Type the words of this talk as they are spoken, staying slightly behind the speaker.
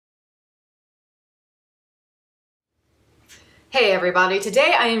Hey everybody,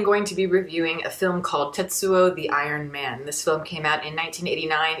 today I am going to be reviewing a film called Tetsuo the Iron Man. This film came out in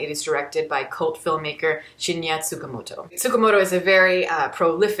 1989. It is directed by cult filmmaker Shinya Tsukamoto. Tsukamoto is a very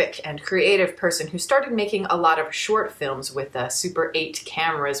prolific and creative person who started making a lot of short films with Super 8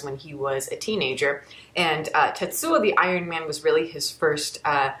 cameras when he was a teenager. And Tetsuo the Iron Man was really his first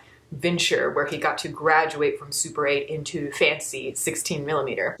venture where he got to graduate from Super 8 into fancy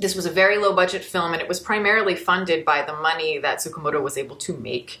 16mm. This was a very low budget film and it was primarily funded by the money that Tsukamoto was able to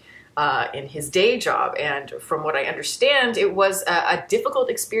make in his day job. And from what I understand, it was a difficult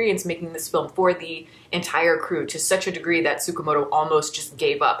experience making this film for the entire crew, to such a degree that Tsukamoto almost just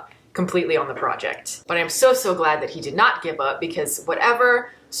gave up completely on the project. But I'm so glad that he did not give up, because whatever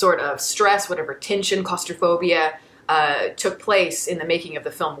sort of stress, whatever tension, claustrophobia took place in the making of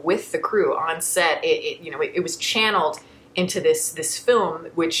the film with the crew on set, it was channeled into this film,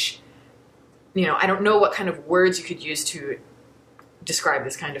 which, I don't know what kind of words you could use to describe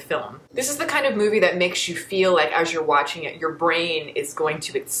this kind of film. This is the kind of movie that makes you feel like, as you're watching it, your brain is going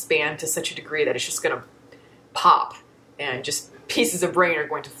to expand to such a degree that it's just gonna pop, and just pieces of brain are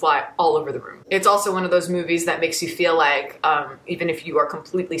going to fly all over the room. It's also one of those movies that makes you feel like, even if you are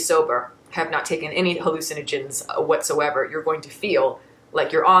completely sober, have not taken any hallucinogens whatsoever, you're going to feel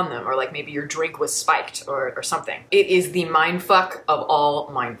like you're on them, or like maybe your drink was spiked or something. It is the mindfuck of all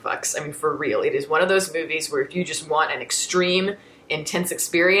mindfucks. I mean, for real. It is one of those movies where if you just want an extreme, intense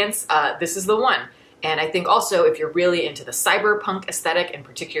experience, this is the one. And I think also if you're really into the cyberpunk aesthetic, and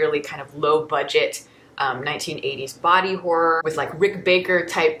particularly kind of low budget 1980s body horror with like Rick Baker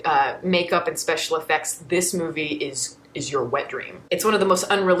type makeup and special effects, this movie is your wet dream. It's one of the most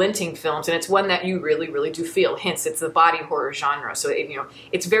unrelenting films, and it's one that you really do feel. Hence, it's the body horror genre. So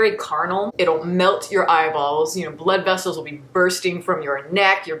it's very carnal. It'll melt your eyeballs. Blood vessels will be bursting from your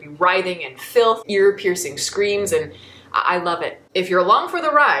neck. You'll be writhing in filth, ear-piercing screams, and I love it. If you're along for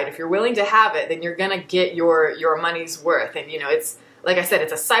the ride, if you're willing to have it, then you're gonna get your money's worth. And it's, like I said,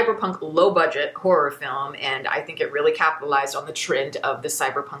 it's a cyberpunk low-budget horror film, and I think it really capitalized on the trend of the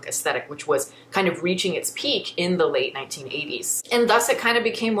cyberpunk aesthetic, which was kind of reaching its peak in the late 1980s. And thus it kind of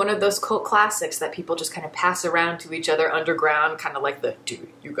became one of those cult classics that people just kind of pass around to each other underground, kind of like the, dude,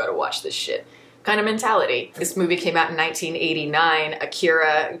 you gotta watch this shit kind of mentality. This movie came out in 1989.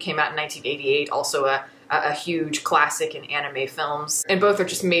 Akira came out in 1988, also a huge classic in anime films. And both are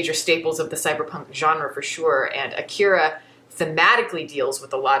just major staples of the cyberpunk genre for sure. And Akira thematically deals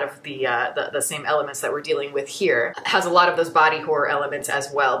with a lot of the same elements that we're dealing with here. It has a lot of those body horror elements as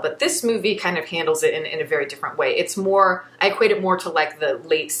well, but this movie kind of handles it in a very different way. It's more, I equate it more to like the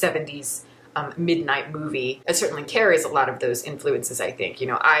late 70s midnight movie. It certainly carries a lot of those influences, I think.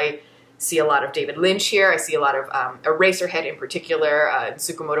 I see a lot of David Lynch here. I see a lot of Eraserhead in particular.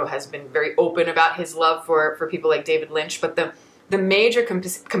 Tsukamoto has been very open about his love for people like David Lynch, but the major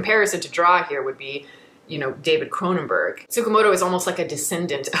comparison to draw here would be David Cronenberg. Tsukamoto is almost like a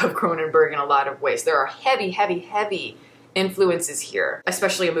descendant of Cronenberg in a lot of ways. There are heavy influences here,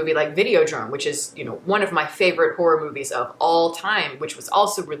 especially a movie like Videodrome, which is, one of my favorite horror movies of all time, which was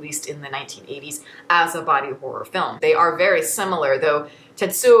also released in the 1980s as a body horror film. They are very similar, though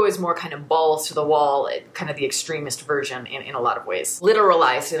Tetsuo is more kind of balls to the wall, kind of the extremist version in a lot of ways.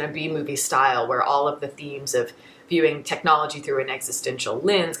 Literalized in a B-movie style, where all of the themes of viewing technology through an existential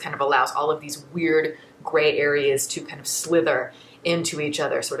lens kind of allows all of these weird gray areas to kind of slither into each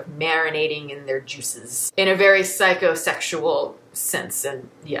other, sort of marinating in their juices in a very psychosexual sense. And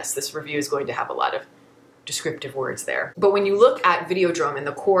yes, this review is going to have a lot of descriptive words there. But when you look at Videodrome and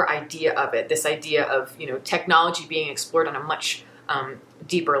the core idea of it, this idea of, technology being explored on a much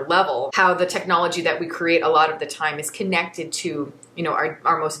deeper level, how the technology that we create a lot of the time is connected to,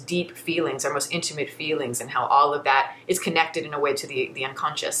 our most deep feelings, our most intimate feelings, and how all of that is connected in a way to the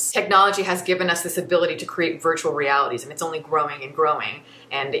unconscious. Technology has given us this ability to create virtual realities, and it's only growing and growing.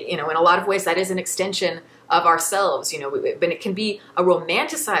 And, in a lot of ways that is an extension of ourselves, but it can be a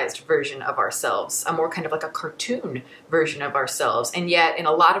romanticized version of ourselves, a more kind of like a cartoon version of ourselves. And yet, in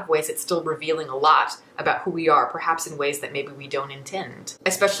a lot of ways, it's still revealing a lot about who we are, perhaps in ways that maybe we don't intend.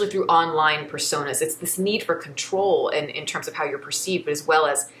 Especially through online personas. It's this need for control in terms of how you're perceived, but as well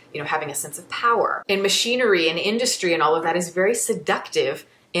as, having a sense of power. And machinery and industry and all of that is very seductive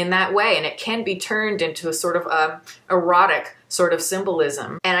in that way, and it can be turned into a sort of erotic sort of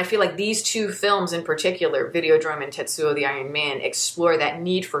symbolism. And I feel like these two films in particular, Videodrome and Tetsuo the Iron Man, explore that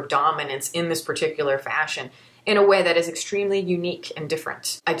need for dominance in this particular fashion in a way that is extremely unique and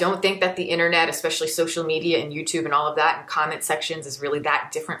different. I don't think that the internet, especially social media and YouTube and all of that and comment sections, is really that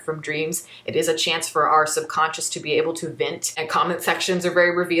different from dreams. It is a chance for our subconscious to be able to vent, and comment sections are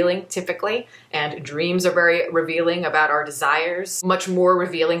very revealing typically, and dreams are very revealing about our desires, much more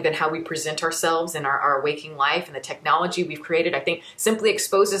revealing than how we present ourselves in our waking life, and the technology we've created, I think, simply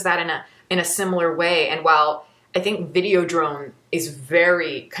exposes that in a similar way. And while I think Videodrome is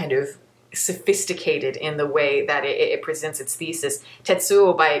very kind of sophisticated in the way that it presents its thesis,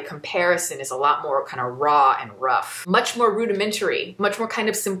 TETSUO by comparison is a lot more kind of raw and rough, much more rudimentary, much more kind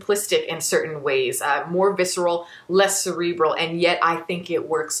of simplistic in certain ways, more visceral, less cerebral, and yet I think it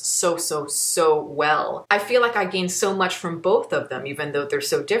works so well. I feel like I gain so much from both of them, even though they're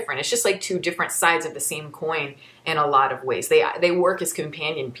so different. It's just like two different sides of the same coin in a lot of ways. They work as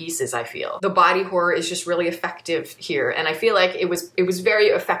companion pieces, I feel. The body horror is just really effective here, and I feel like it was very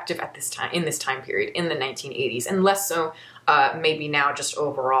effective at this time, in this time period, in the 1980s, and less so maybe now just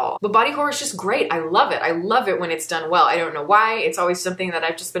overall. But body horror is just great. I love it. I love it when it's done well. I don't know why. It's always something that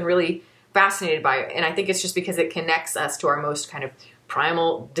I've just been really fascinated by, and I think it's just because it connects us to our most kind of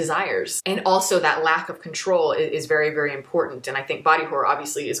primal desires. And also that lack of control is very important. And I think body horror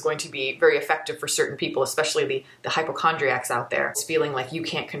obviously is going to be very effective for certain people, especially the hypochondriacs out there. It's feeling like you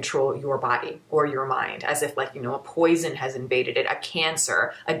can't control your body or your mind, as if like, you know, a poison has invaded it, a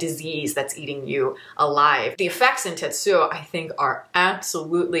cancer, a disease that's eating you alive. The effects in TETSUO, I think, are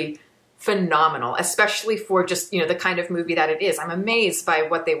absolutely phenomenal, especially for just, you know, the kind of movie that it is. I'm amazed by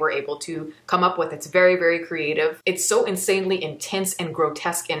what they were able to come up with. It's very creative. It's so insanely intense and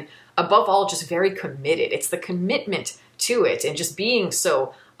grotesque, and above all, just very committed. It's the commitment to it and just being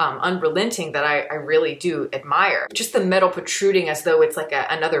so unrelenting that I really do admire. Just the metal protruding as though it's like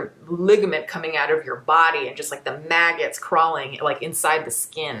another ligament coming out of your body, and just like the maggots crawling like inside the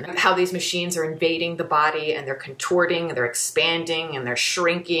skin. How these machines are invading the body, and they're contorting, and they're expanding, and they're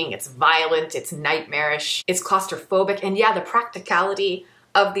shrinking. It's violent, it's nightmarish, it's claustrophobic, and yeah, the practicality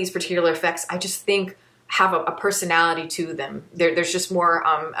of these particular effects, I just think have a personality to them. There's just more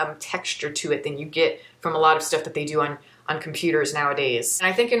texture to it than you get from a lot of stuff that they do on computers nowadays. And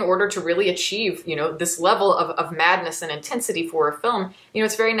I think in order to really achieve, you know, this level of madness and intensity for a film, you know,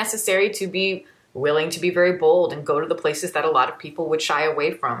 it's very necessary to be willing to be very bold and go to the places that a lot of people would shy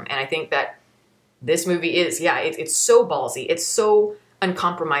away from. And I think that this movie is, yeah, it's so ballsy, it's so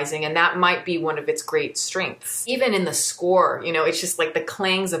uncompromising, and that might be one of its great strengths. Even in the score, you know, it's just like the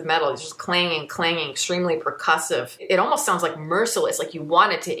clangs of metal, it's just clanging, extremely percussive. It almost sounds like merciless, like you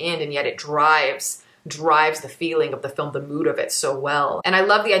want it to end, and yet it drives the feeling of the film, the mood of it so well. And I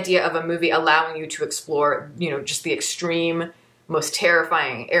love the idea of a movie allowing you to explore, you know, just the extreme, most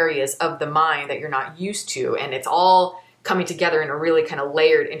terrifying areas of the mind that you're not used to. And it's all coming together in a really kind of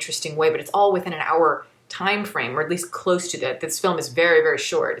layered, interesting way, but it's all within an hour time frame, or at least close to that. This film is very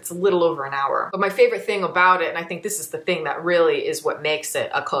short. It's a little over an hour. But my favorite thing about it, and I think this is the thing that really is what makes it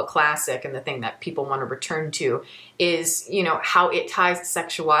a cult classic and the thing that people want to return to, is, you know, how it ties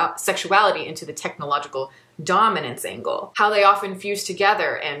sexuality into the technological dominance angle. How they often fuse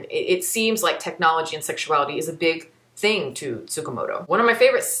together, and it seems like technology and sexuality is a big thing to Tsukamoto. One of my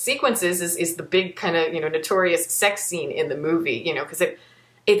favorite sequences is the big kind of, you know, notorious sex scene in the movie, you know, because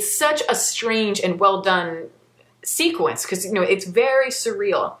it's such a strange and well done sequence, because, you know, it's very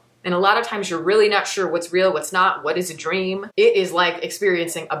surreal. And a lot of times you're really not sure what's real, what's not, what is a dream. It is like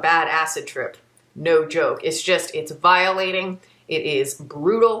experiencing a bad acid trip. No joke. It's violating. It is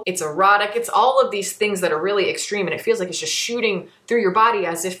brutal. It's erotic. It's all of these things that are really extreme, and it feels like it's just shooting through your body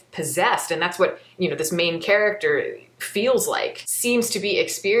as if possessed. And that's what, you know, this main character feels like, seems to be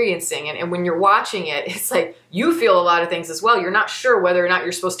experiencing. And when you're watching it, it's like you feel a lot of things as well. You're not sure whether or not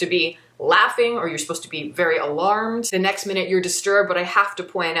you're supposed to be laughing or you're supposed to be very alarmed. The next minute you're disturbed, but I have to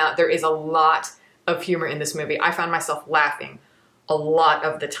point out there is a lot of humor in this movie. I found myself laughing a lot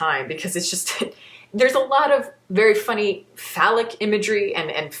of the time because it's just there's a lot of very funny phallic imagery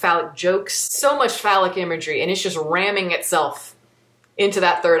and phallic jokes. So much phallic imagery, and it's just ramming itself into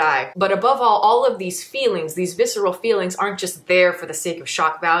that third eye. But above all of these feelings, these visceral feelings, aren't just there for the sake of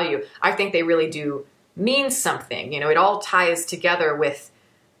shock value. I think they really do mean something. You know, it all ties together with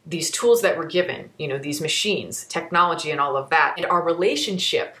these tools that we're given, you know, these machines, technology and all of that, and our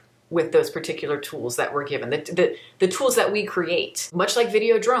relationship with those particular tools that we're given, the tools that we create. Much like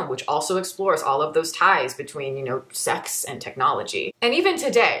Videodrome, which also explores all of those ties between, you know, sex and technology. And even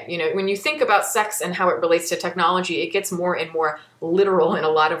today, you know, when you think about sex and how it relates to technology, it gets more and more literal in a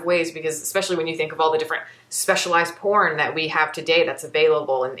lot of ways, because especially when you think of all the different specialized porn that we have today that's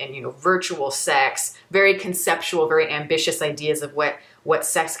available, and you know, virtual sex, very conceptual, very ambitious ideas of what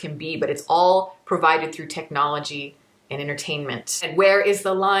sex can be, but it's all provided through technology and entertainment. And where is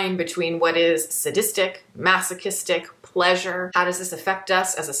the line between what is sadistic, masochistic, pleasure? How does this affect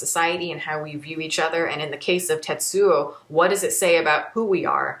us as a society and how we view each other? And in the case of Tetsuo, what does it say about who we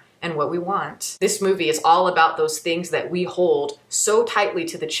are and what we want? This movie is all about those things that we hold so tightly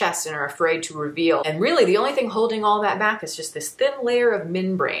to the chest and are afraid to reveal. And really the only thing holding all that back is just this thin layer of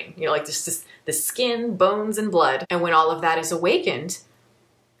membrane, you know, like just the skin, bones, and blood. And when all of that is awakened,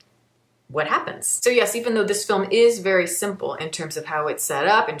 what happens? So yes, even though this film is very simple in terms of how it's set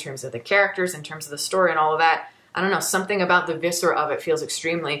up, in terms of the characters, in terms of the story and all of that, I don't know, something about the viscera of it feels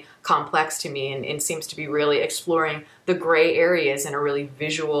extremely complex to me, and seems to be really exploring the gray areas in a really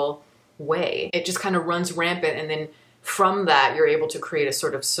visual way. It just kind of runs rampant, and then from that you're able to create a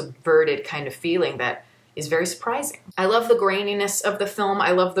sort of subverted kind of feeling that is very surprising. I love the graininess of the film.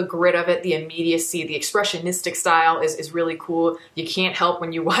 I love the grit of it, the immediacy, the expressionistic style is really cool. You can't help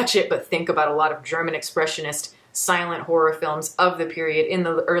when you watch it but think about a lot of German expressionist silent horror films of the period in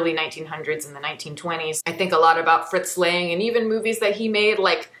the early 1900s and the 1920s. I think a lot about Fritz Lang, and even movies that he made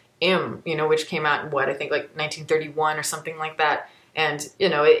like M, you know, which came out in what, I think like 1931 or something like that. And, you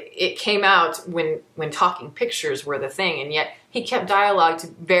know, it came out when talking pictures were the thing, and yet he kept dialogue to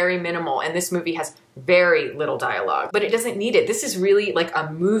very minimal, and this movie has very little dialogue. But it doesn't need it. This is really like a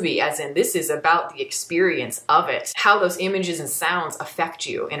movie, as in this is about the experience of it, how those images and sounds affect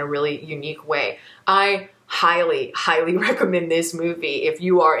you in a really unique way. I highly, highly recommend this movie if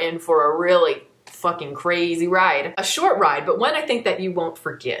you are in for a really fucking crazy ride. A short ride, but one I think that you won't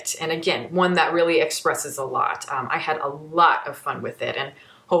forget. And again, one that really expresses a lot. I had a lot of fun with it, and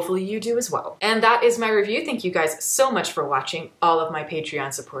hopefully you do as well. And that is my review. Thank you guys so much for watching. All of my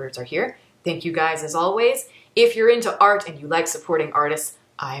Patreon supporters are here. Thank you guys as always. If you're into art and you like supporting artists,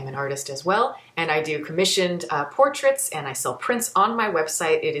 I am an artist as well, and I do commissioned portraits, and I sell prints on my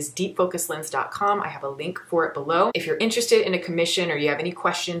website. It is deepfocuslens.com. I have a link for it below. If you're interested in a commission or you have any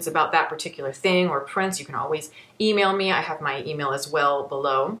questions about that particular thing or prints, you can always email me. I have my email as well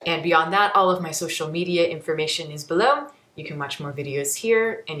below. And beyond that, all of my social media information is below. You can watch more videos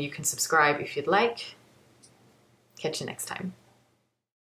here, and you can subscribe if you'd like. Catch you next time.